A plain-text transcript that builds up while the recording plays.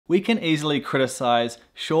We can easily criticize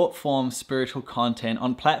short-form spiritual content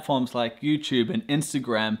on platforms like YouTube and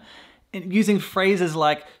Instagram, using phrases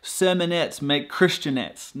like sermonettes make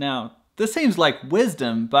Christianettes. Now, this seems like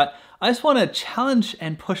wisdom, but I just want to challenge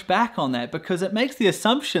and push back on that because it makes the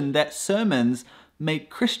assumption that sermons make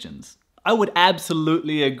Christians. I would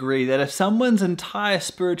absolutely agree that if someone's entire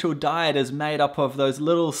spiritual diet is made up of those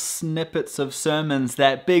little snippets of sermons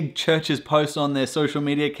that big churches post on their social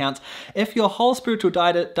media accounts, if your whole spiritual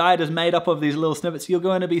diet is made up of these little snippets, you're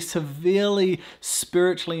going to be severely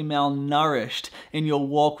spiritually malnourished in your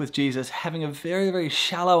walk with Jesus, having a very, very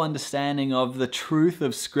shallow understanding of the truth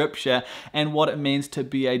of Scripture and what it means to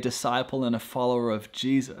be a disciple and a follower of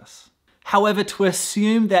Jesus. However, to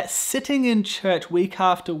assume that sitting in church week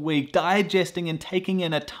after week, digesting and taking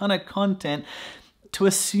in a ton of content, to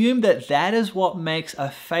assume that that is what makes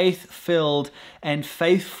a faith-filled and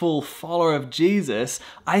faithful follower of Jesus,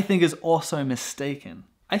 I think is also mistaken.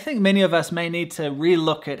 I think many of us may need to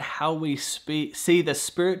relook at how we see the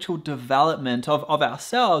spiritual development of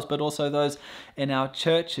ourselves, but also those in our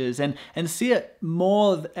churches, and see it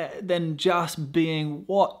more than just being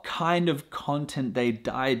what kind of content they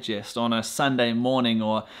digest on a Sunday morning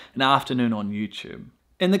or an afternoon on YouTube.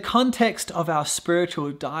 In the context of our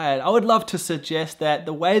spiritual diet, I would love to suggest that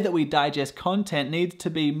the way that we digest content needs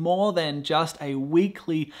to be more than just a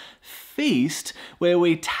weekly feast where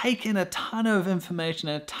we take in a ton of information,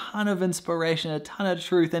 a ton of inspiration, a ton of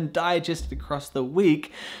truth and digest it across the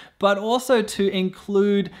week, but also to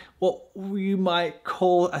include what you might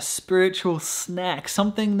call a spiritual snack,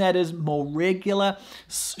 something that is more regular,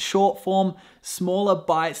 short form, smaller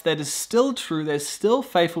bites, that is still true, that is still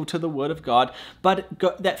faithful to the Word of God, but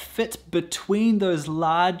that fits between those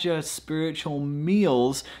larger spiritual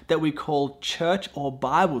meals that we call church or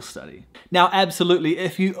Bible study. Now, absolutely,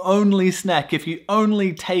 if you only snack, if you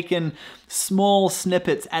only take in small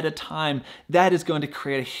snippets at a time, that is going to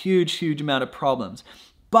create a huge, huge amount of problems.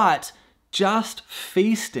 But just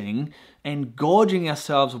feasting and gorging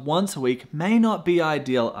ourselves once a week may not be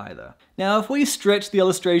ideal either. Now, if we stretch the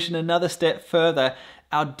illustration another step further,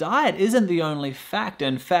 our diet isn't the only factor.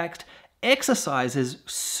 In fact, exercise is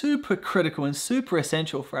super critical and super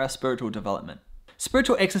essential for our spiritual development.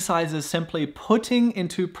 Spiritual exercise is simply putting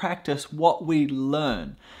into practice what we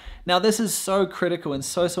learn. Now, this is so critical and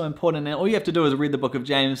so important, and all you have to do is read the book of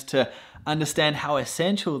James to understand how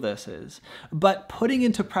essential this is. But putting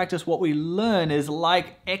into practice what we learn is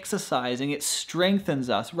like exercising. It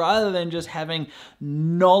strengthens us rather than just having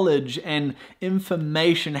knowledge and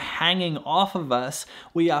information hanging off of us.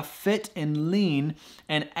 We are fit and lean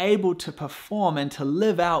and able to perform and to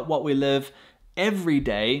live out what we live every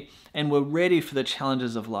day, and we're ready for the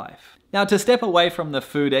challenges of life. Now, to step away from the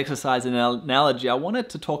food exercise analogy, I wanted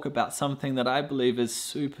to talk about something that I believe is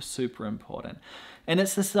super, super important. And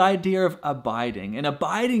it's this idea of abiding. And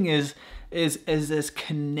abiding is this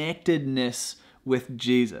connectedness with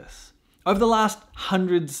Jesus. Over the last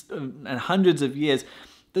hundreds and hundreds of years,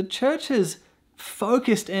 the church has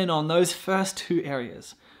focused in on those first two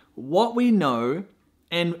areas: what we know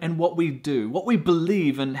and what we do, what we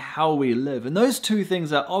believe and how we live. And those two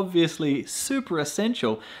things are obviously super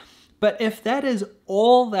essential. But if that is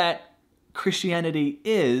all that Christianity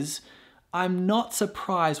is, I'm not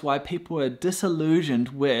surprised why people are disillusioned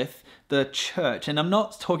with the church. And I'm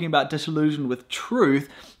not talking about disillusioned with truth,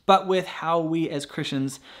 but with how we as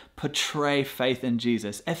Christians portray faith in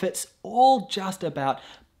Jesus. If it's all just about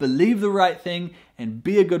believe the right thing and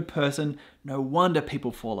be a good person, no wonder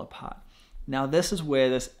people fall apart. Now, this is where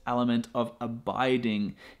this element of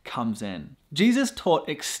abiding comes in. Jesus taught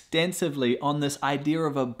extensively on this idea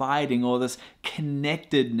of abiding, or this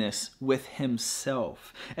connectedness with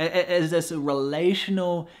himself, as this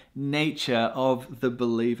relational nature of the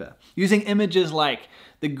believer. Using images like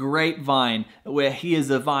the grapevine, where he is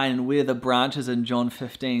the vine and we're the branches in John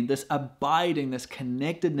 15, this abiding, this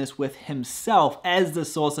connectedness with himself as the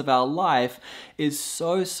source of our life is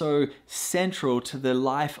so, so central to the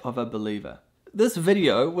life of a believer. This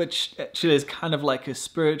video, which actually is kind of like a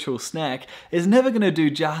spiritual snack, is never going to do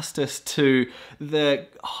justice to the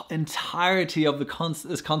entirety of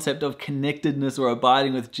this concept of connectedness or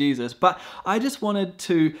abiding with Jesus. But I just wanted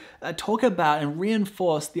to talk about and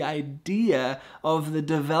reinforce the idea of the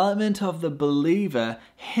development of the believer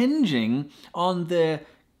hinging on the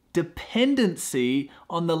dependency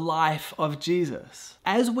on the life of Jesus.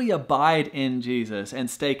 As we abide in Jesus and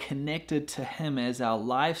stay connected to him as our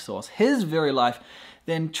life source, his very life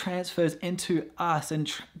then transfers into us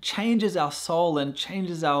and changes our soul and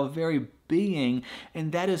changes our very being,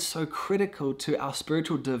 and that is so critical to our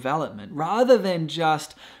spiritual development. Rather than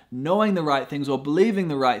just knowing the right things or believing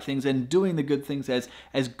the right things and doing the good things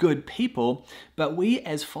as good people, but we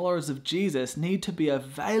as followers of Jesus need to be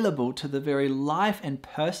available to the very life and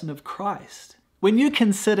person of Christ. When you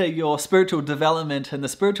consider your spiritual development and the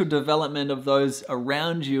spiritual development of those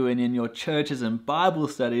around you and in your churches and Bible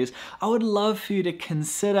studies, I would love for you to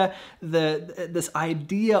consider this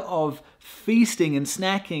idea of feasting and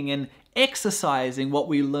snacking and exercising what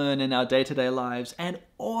we learn in our day-to-day lives, and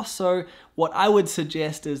also what I would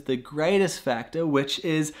suggest is the greatest factor, which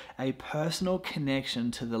is a personal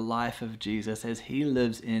connection to the life of Jesus as he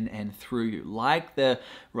lives in and through you, like the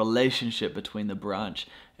relationship between the branch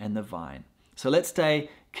and the vine. So let's stay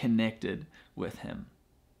connected with him.